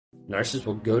Narcissists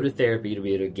will go to therapy to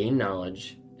be able to gain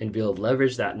knowledge and be able to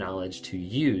leverage that knowledge to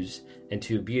use and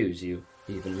to abuse you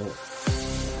even more.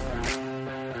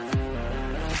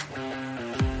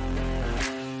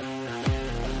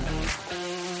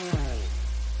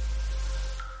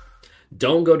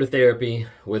 Don't go to therapy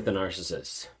with a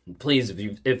narcissist. Please,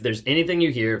 if there's anything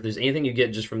you hear, if there's anything you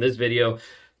get just from this video,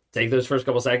 take those first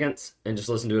couple seconds and just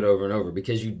listen to it over and over,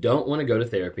 because you don't want to go to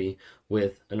therapy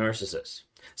with a narcissist.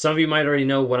 Some of you might already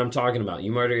know what I'm talking about.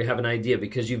 You might already have an idea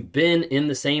because you've been in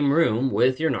the same room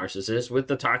with your narcissist, with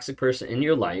the toxic person in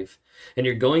your life, and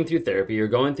you're going through therapy, you're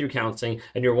going through counseling,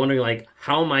 and you're wondering, like,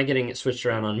 how am I getting it switched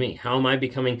around on me? How am I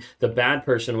becoming the bad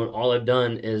person when all I've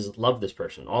done is love this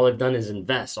person? All I've done is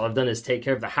invest. All I've done is take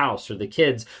care of the house or the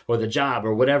kids or the job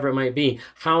or whatever it might be.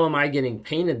 How am I getting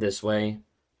painted this way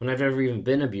when I've never even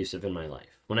been abusive in my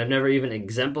life? When I've never even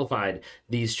exemplified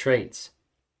these traits?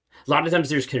 A lot of times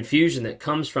there's confusion that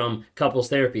comes from couples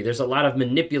therapy. There's a lot of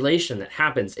manipulation that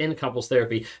happens in couples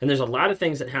therapy. And there's a lot of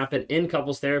things that happen in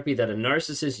couples therapy that a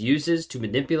narcissist uses to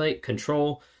manipulate,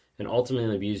 control, and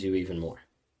ultimately abuse you even more.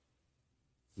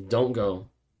 Don't go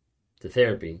to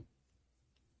therapy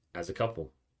as a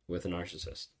couple with a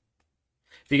narcissist.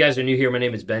 If you guys are new here, my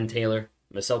name is Ben Taylor.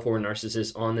 I'm a self-aware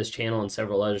narcissist on this channel and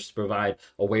several others to provide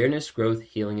awareness, growth,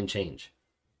 healing, and change.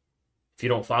 If you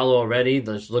don't follow already,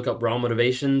 let's look up Raw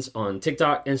Motivations on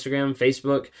TikTok, Instagram,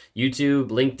 Facebook, YouTube,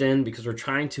 LinkedIn, because we're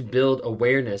trying to build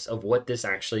awareness of what this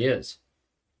actually is.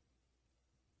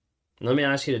 Let me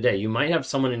ask you today, you might have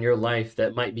someone in your life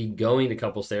that might be going to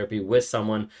couples therapy with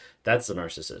someone that's a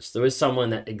narcissist. There is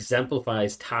someone that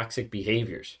exemplifies toxic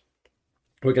behaviors.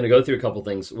 We're going to go through a couple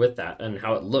things with that and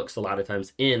how it looks a lot of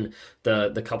times in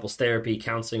the couples therapy,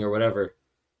 counseling, or whatever.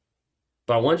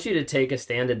 But I want you to take a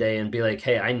stand today and be like,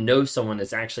 hey, I know someone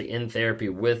that's actually in therapy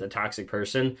with a toxic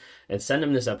person, and send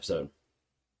them this episode.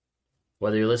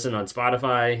 Whether you're listening on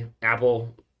Spotify,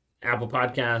 Apple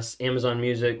Podcasts, Amazon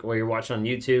Music, or you're watching on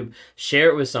YouTube, share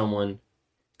it with someone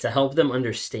to help them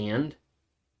understand.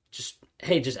 Just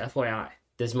FYI,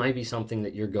 this might be something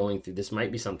that you're going through. This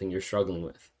might be something you're struggling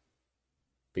with.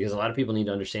 Because a lot of people need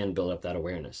to understand and build up that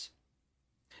awareness.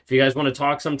 If you guys want to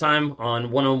talk sometime on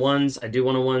one-on-ones, I do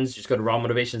one-on-ones. Just go to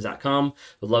rawmotivations.com.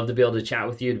 Would love to be able to chat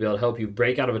with you, to be able to help you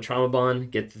break out of a trauma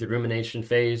bond, get through the rumination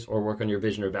phase, or work on your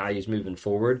vision or values moving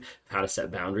forward, how to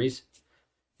set boundaries.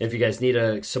 If you guys need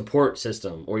a support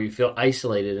system or you feel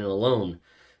isolated and alone,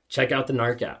 check out the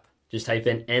Narc app. Just type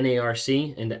in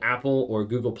NARC into Apple or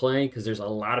Google Play, because there's a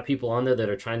lot of people on there that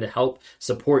are trying to help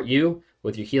support you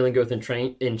with your healing, growth,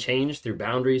 and change through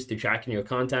boundaries, through tracking your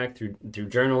contact, through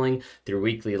journaling, through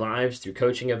weekly lives, through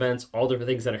coaching events, all different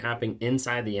things that are happening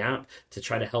inside the app to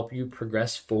try to help you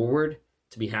progress forward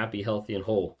to be happy, healthy, and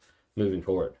whole moving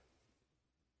forward.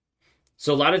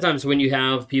 So a lot of times when you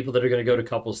have people that are going to go to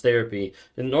couples therapy,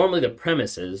 and normally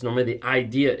the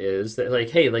idea is that,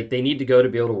 like, hey, like, they need to go to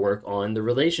be able to work on the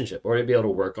relationship or to be able to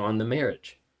work on the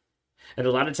marriage. And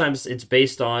a lot of times it's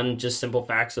based on just simple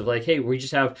facts of, like, hey, we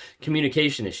just have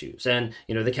communication issues. And,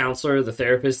 the counselor, the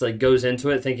therapist, like, goes into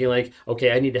it thinking, like,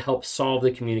 okay, I need to help solve the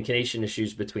communication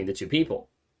issues between the two people.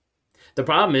 The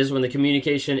problem is when the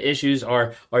communication issues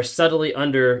are subtly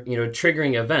under,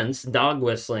 triggering events, dog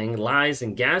whistling, lies,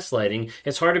 and gaslighting,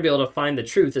 it's hard to be able to find the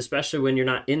truth, especially when you're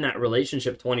not in that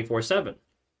relationship 24/7.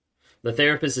 The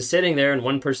therapist is sitting there and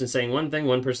one person saying one thing,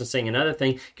 one person saying another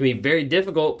thing. It can be very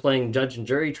difficult playing judge and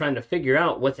jury, trying to figure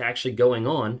out what's actually going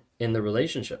on in the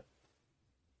relationship.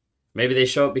 Maybe they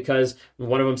show up because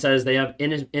one of them says they have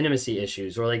intimacy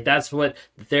issues, or like that's what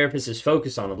the therapist is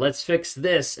focused on. Let's fix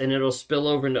this and it'll spill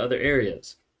over into other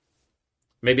areas.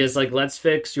 Maybe it's like, let's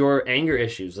fix your anger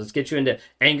issues. Let's get you into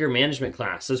anger management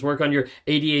class. Let's work on your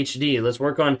ADHD. Let's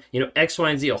work on, X, Y,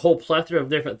 and Z, a whole plethora of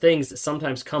different things that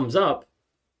sometimes comes up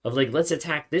of like, let's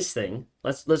attack this thing.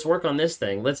 Let's work on this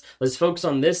thing. Let's focus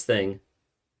on this thing.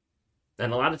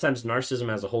 And a lot of times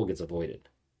narcissism as a whole gets avoided,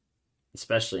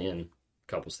 especially in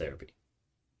couples therapy.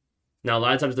 Now, a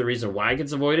lot of times the reason why it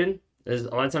gets avoided is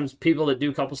a lot of times people that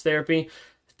do couples therapy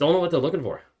don't know what they're looking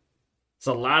for.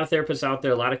 There's a lot of therapists out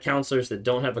there, a lot of counselors that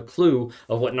don't have a clue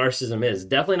of what narcissism is.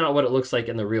 Definitely not what it looks like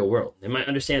in the real world. They might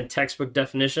understand textbook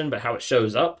definition, but how it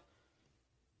shows up,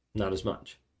 not as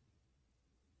much.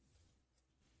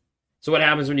 So what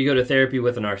happens when you go to therapy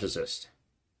with a narcissist?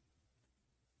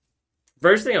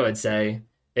 First thing I would say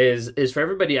is for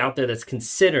everybody out there that's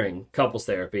considering couples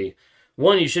therapy,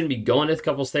 one, you shouldn't be going to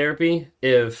couples therapy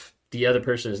if the other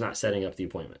person is not setting up the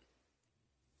appointment.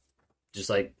 Just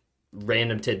like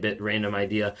random tidbit, random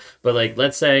idea. But like,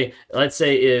 let's say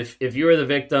if you are the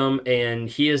victim and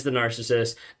he is the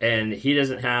narcissist and he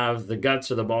doesn't have the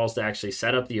guts or the balls to actually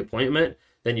set up the appointment,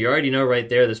 then you already know right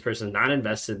there this person's not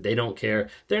invested, they don't care,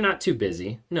 they're not too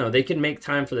busy. No, they can make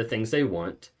time for the things they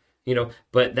want,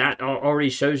 but that already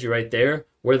shows you right there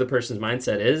where the person's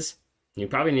mindset is. You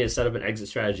probably need to set up an exit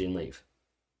strategy and leave.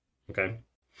 Okay?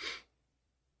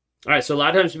 All right, so a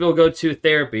lot of times people go to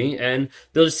therapy and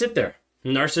they'll just sit there.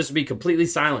 Narcissists will be completely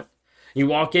silent. You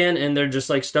walk in and they're just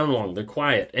like stonewalling. They're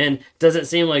quiet. And it doesn't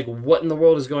seem like what in the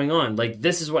world is going on. Like,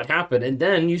 this is what happened. And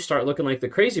then you start looking like the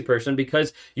crazy person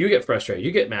because you get frustrated.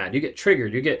 You get mad. You get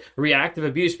triggered. You get reactive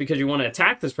abuse because you want to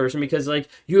attack this person because, like,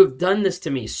 you have done this to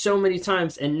me so many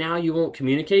times and now you won't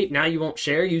communicate. Now you won't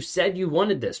share. You said you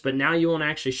wanted this, but now you won't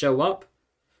actually show up.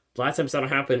 A lot of times that'll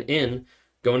happen in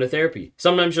going to therapy.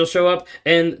 Sometimes you'll show up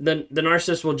and the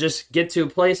narcissist will just get to a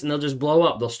place and they'll just blow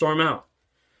up. They'll storm out.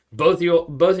 Both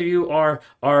of you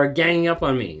are ganging up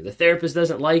on me. The therapist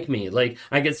doesn't like me. Like,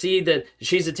 I can see that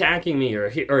she's attacking me, or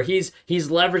he's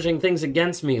leveraging things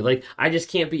against me. Like, I just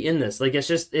can't be in this. Like, it's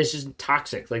just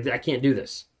toxic. Like, I can't do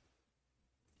this.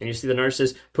 And you see the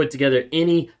narcissist put together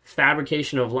any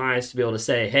fabrication of lies to be able to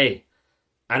say, "Hey,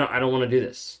 I don't want to do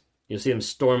this." You'll see them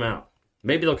storm out.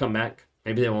 Maybe they'll come back.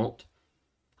 Maybe they won't.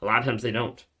 A lot of times they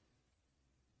don't.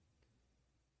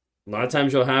 A lot of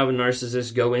times you'll have a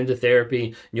narcissist go into therapy,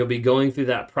 and you'll be going through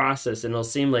that process, and it'll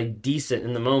seem like decent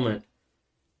in the moment.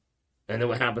 And then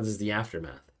what happens is the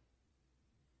aftermath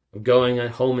of going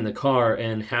home in the car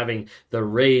and having the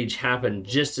rage happen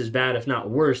just as bad, if not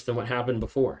worse, than what happened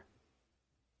before.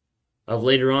 Of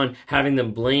later on having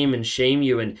them blame and shame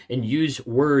you and use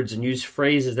words and use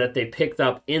phrases that they picked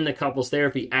up in the couples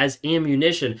therapy as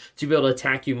ammunition to be able to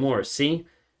attack you more. See?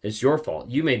 It's your fault.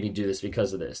 You made me do this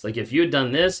because of this. Like, if you had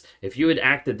done this, if you had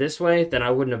acted this way, then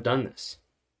I wouldn't have done this.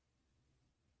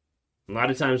 A lot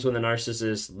of times when the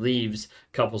narcissist leaves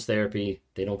couples therapy,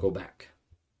 they don't go back.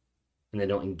 And they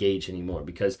don't engage anymore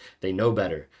because they know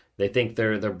better. They think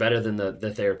they're better than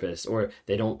the therapist, or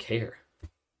they don't care.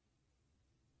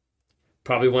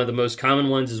 Probably one of the most common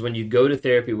ones is when you go to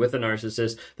therapy with a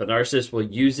narcissist, the narcissist will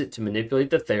use it to manipulate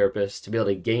the therapist to be able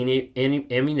to gain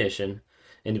ammunition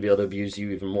and to be able to abuse you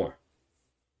even more.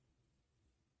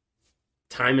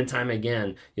 Time and time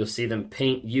again, you'll see them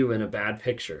paint you in a bad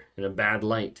picture, in a bad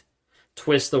light.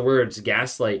 Twist the words,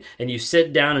 gaslight, and you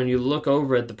sit down and you look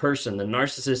over at the person, the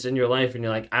narcissist in your life, and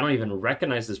you're like, I don't even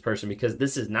recognize this person because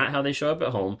this is not how they show up at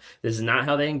home. This is not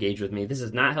how they engage with me. This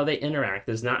is not how they interact.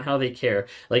 This is not how they care.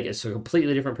 Like, it's a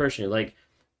completely different person. You're like,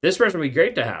 this person would be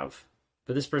great to have,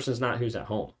 but this person's not who's at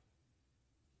home.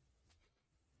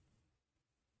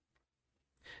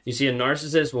 You see, a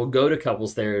narcissist will go to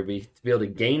couples therapy to be able to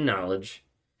gain knowledge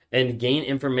and gain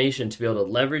information to be able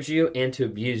to leverage you and to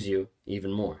abuse you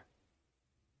even more.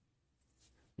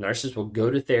 Narcissists will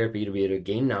go to therapy to be able to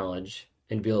gain knowledge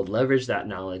and to be able to leverage that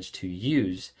knowledge to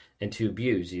use and to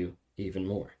abuse you even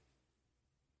more.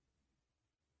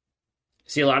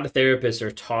 See, a lot of therapists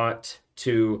are taught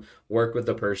to work with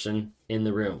the person in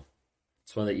the room.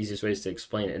 It's one of the easiest ways to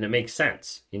explain it. And it makes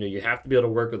sense. You have to be able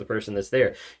to work with the person that's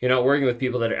there. You're not working with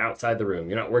people that are outside the room.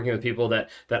 You're not working with people that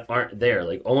aren't there.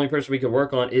 Like, only person we can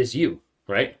work on is you,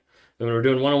 right? And when we're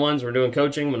doing one-on-ones, we're doing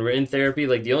coaching, when we're in therapy,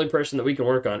 like, the only person that we can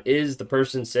work on is the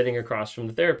person sitting across from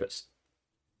the therapist.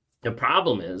 The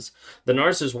problem is the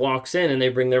narcissist walks in and they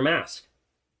bring their mask.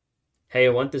 Hey, I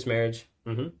want this marriage.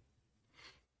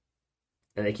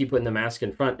 And they keep putting the mask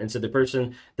in front. And so the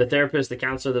therapist, the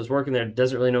counselor that's working there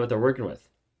doesn't really know what they're working with.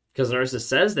 Because the narcissist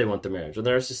says they want the marriage. Or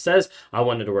the narcissist says, I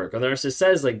wanted to work. Or the narcissist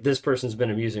says, like, this person's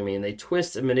been abusing me. And they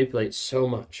twist and manipulate so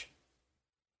much.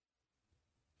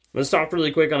 Let's talk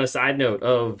really quick on a side note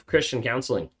of Christian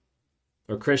counseling.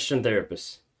 Or Christian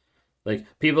therapists. Like,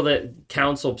 people that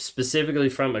counsel specifically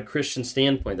from a Christian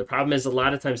standpoint. The problem is a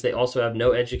lot of times they also have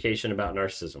no education about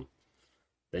narcissism.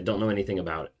 They don't know anything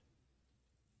about it.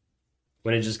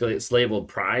 When it just gets labeled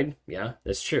pride, yeah,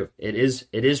 that's true. It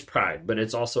is pride, but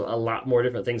it's also a lot more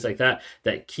different things like that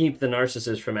keep the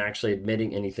narcissist from actually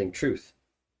admitting anything truth.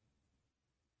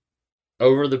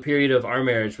 Over the period of our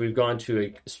marriage, we've gone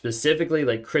to specifically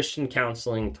like Christian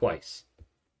counseling twice.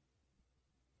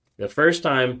 The first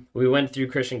time we went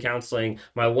through Christian counseling,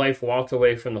 my wife walked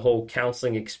away from the whole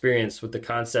counseling experience with the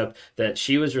concept that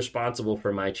she was responsible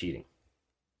for my cheating.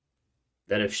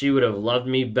 That if she would have loved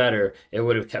me better, it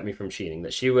would have kept me from cheating.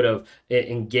 That she would have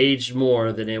engaged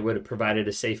more, then it would have provided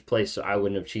a safe place so I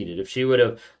wouldn't have cheated. If she would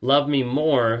have loved me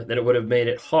more, then it would have made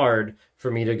it hard for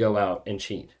me to go out and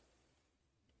cheat.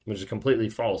 Which is completely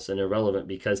false and irrelevant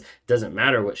because it doesn't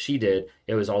matter what she did,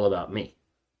 it was all about me.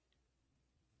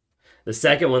 The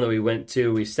second one that we went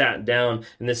to, we sat down,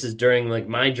 and this is during like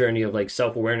my journey of like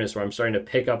self-awareness where I'm starting to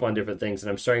pick up on different things and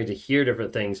I'm starting to hear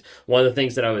different things. One of the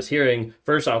things that I was hearing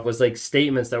first off was like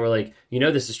statements that were like,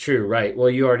 this is true, right? Well,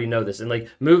 you already know this. And like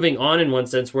moving on in one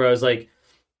sense where I was like,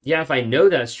 yeah, if I know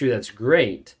that's true, that's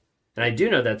great. And I do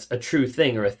know that's a true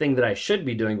thing or a thing that I should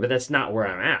be doing, but that's not where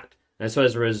I'm at. And so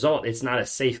as a result, it's not a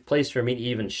safe place for me to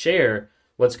even share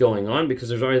what's going on because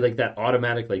there's already like that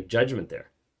automatic like judgment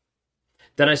there.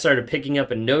 Then I started picking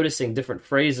up and noticing different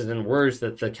phrases and words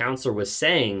that the counselor was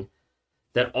saying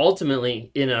that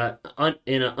ultimately in an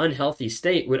unhealthy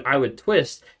state I would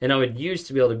twist and I would use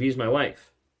to be able to abuse my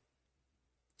wife.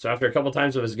 So after a couple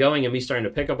times of us going and me starting to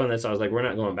pick up on this, I was like, we're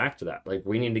not going back to that. Like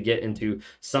we need to get into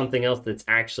something else that's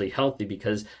actually healthy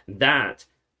because that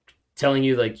telling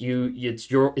you like it's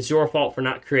your fault for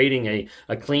not creating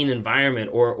a clean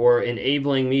environment or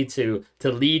enabling me to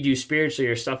lead you spiritually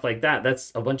or stuff like that,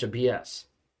 that's a bunch of BS.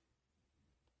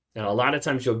 Now, a lot of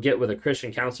times you'll get with a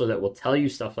Christian counselor that will tell you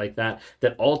stuff like that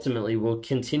ultimately will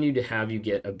continue to have you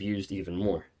get abused even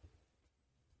more.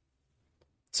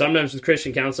 Sometimes with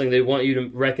Christian counseling, they want you to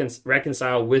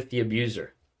reconcile with the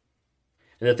abuser.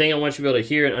 And the thing I want you to be able to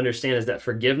hear and understand is that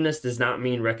forgiveness does not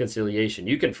mean reconciliation.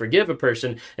 You can forgive a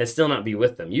person and still not be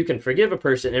with them. You can forgive a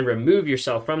person and remove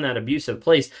yourself from that abusive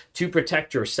place to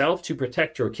protect yourself, to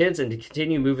protect your kids, and to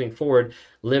continue moving forward,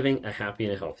 living a happy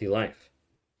and a healthy life.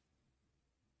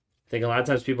 I think a lot of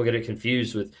times people get it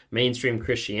confused with mainstream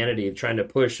Christianity trying to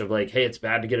push of like, hey, it's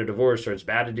bad to get a divorce, or it's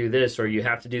bad to do this, or you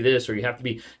have to do this, or you have to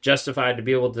be justified to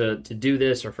be able to do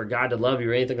this, or for God to love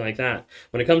you, or anything like that.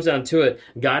 When it comes down to it,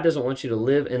 God doesn't want you to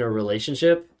live in a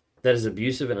relationship that is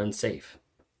abusive and unsafe.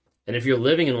 And if you're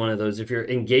living in one of those, if you're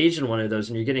engaged in one of those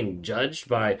and you're getting judged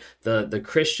by the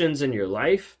Christians in your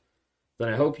life, then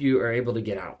I hope you are able to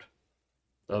get out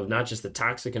of not just the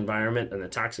toxic environment and the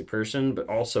toxic person, but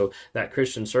also that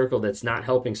Christian circle that's not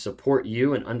helping support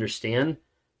you and understand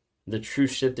the true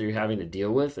shit that you're having to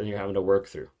deal with and you're having to work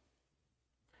through.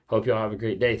 Hope you all have a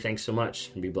great day. Thanks so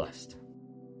much and be blessed.